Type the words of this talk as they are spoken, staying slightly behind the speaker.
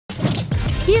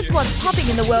Here's what's popping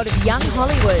in the world of young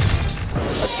Hollywood.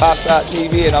 That's Pops Out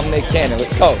TV, and I'm Nick Cannon.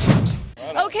 Let's go.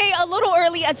 Okay, a little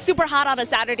early and super hot on a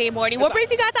Saturday morning. What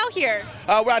brings you guys out here?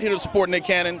 We're out here to support Nick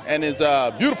Cannon and his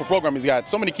beautiful program he's got.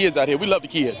 So many kids out here. We love the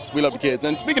kids. We love the kids.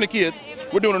 And speaking of kids,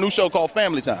 we're doing a new show called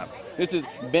Family Time. This is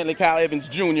Bentley Kyle Evans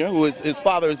Jr., who is his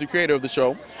father is the creator of the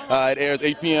show. It airs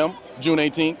 8 p.m. June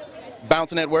 18th.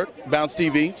 Bounce Network, Bounce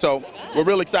TV. So we're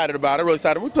real excited about it. Real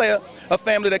excited. We play a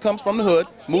family that comes from the hood,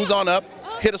 moves on up,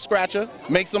 hit a scratcher,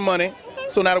 make some money.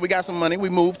 So now that we got some money, we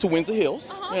moved to Windsor Hills.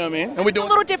 You know what I mean? And we're doing a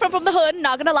little different from the hood,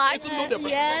 not gonna lie. It's a little different.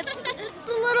 Yeah, it's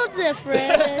a little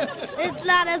different. It's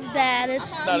not as bad.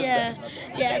 It's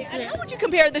And how would you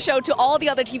compare the show to all the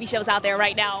other TV shows out there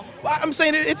right now? Well, I'm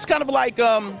saying it's kind of like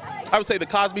I would say the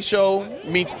Cosby Show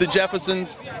meets the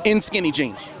Jeffersons in skinny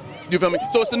jeans. You feel me?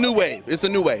 So it's a new wave. It's a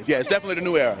new wave. Yeah, it's definitely the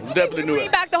new era. It's definitely the new era.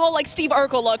 Bring back the whole like Steve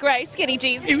Urkel look, right? Skinny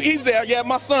jeans. He's there. Yeah,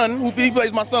 my son, he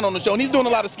plays my son on the show, and he's doing a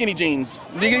lot of skinny jeans.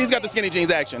 He's got the skinny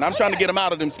jeans action. I'm trying to get him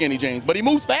out of them skinny jeans, but he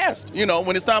moves fast. You know,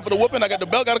 when it's time for the whooping, I got the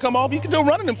belt got to come off. He can still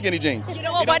run in them skinny jeans. You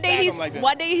know what? One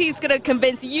day he's gonna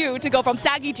convince you to go from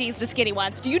saggy jeans to skinny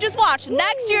ones. You just watch.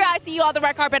 Next year, I see you on the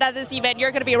red carpet at this event.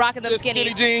 You're gonna be rocking them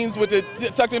skinny jeans with the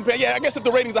tucked in pants. Yeah, I guess if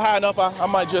the ratings are high enough, I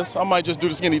might just do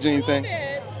the skinny jeans thing.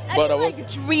 But like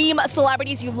dream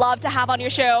celebrities you love to have on your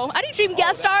show? Any dream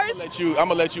guest stars? I'm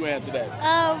gonna let you answer that.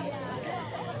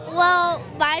 Well,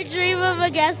 my dream of a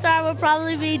guest star would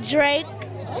probably be Drake.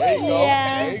 There you go.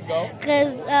 Yeah, there you go.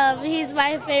 Because he's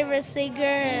my favorite singer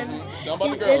and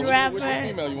rapper. Which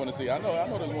female you want to see? I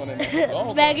know there's one in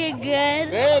there. Megan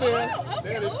Good. There it is.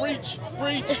 There it is. Preach,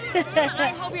 preach.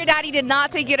 I hope your daddy did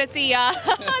not take you to see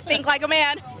Think Like a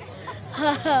Man.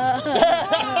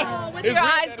 With your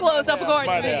eyes closed, of course.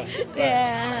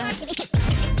 Yeah.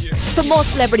 For more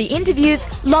celebrity interviews,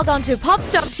 log on to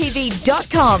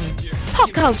popstoptv.com.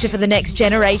 Pop culture for the next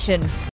generation.